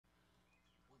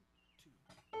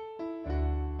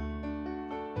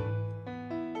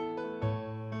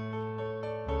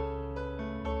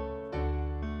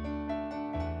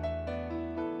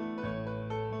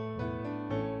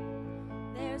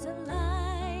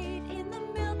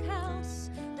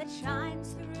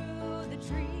winds through the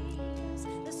trees.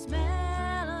 The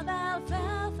smell of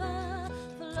alfalfa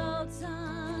floats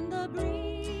on the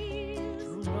breeze.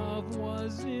 True love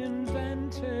was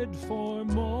invented for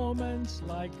moments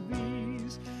like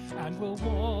these, and we'll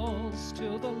waltz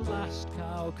till the last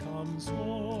cow comes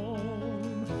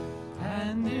home.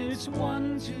 And it's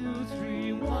 1, 2,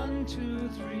 3, 1, 2,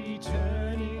 3,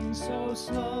 turning so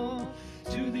slow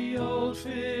to the old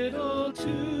fiddle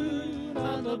tune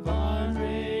on the barn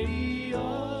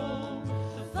radio.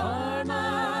 The farm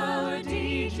hour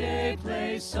DJ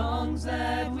plays songs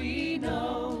that we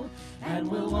know, and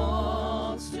we'll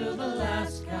waltz till the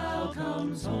last cow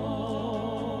comes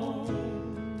home.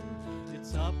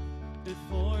 It's up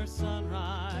before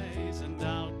sunrise and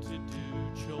out to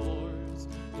do chores.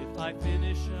 If I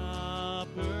finish up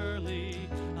early,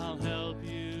 I'll help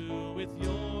you with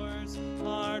yours.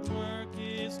 Hard work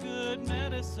is good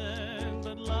medicine,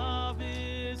 but love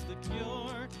is the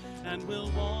cure. And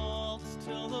we'll waltz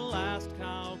till the last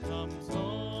cow comes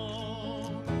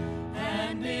home.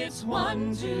 And it's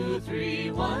 1, 2,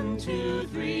 3, 1, 2,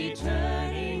 3,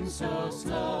 turning so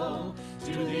slow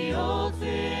to the old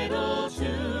fiddle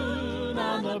tune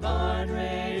on the barn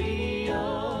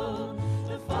radio.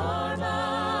 The farm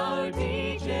hour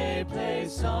DJ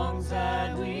plays songs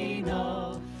that we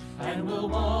know, and we'll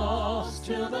waltz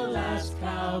till the last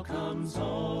cow comes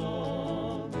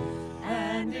home.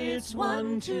 And it's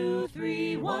 1, 2,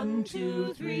 3, 1,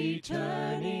 2, 3,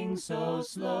 turning so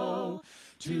slow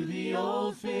to the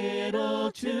old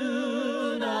fiddle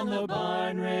tune on the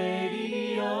barn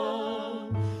radio.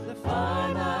 The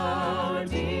farm hour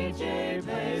DJ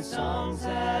plays songs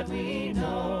that we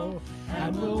know,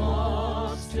 and we'll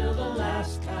waltz till the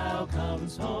last cow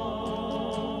comes home.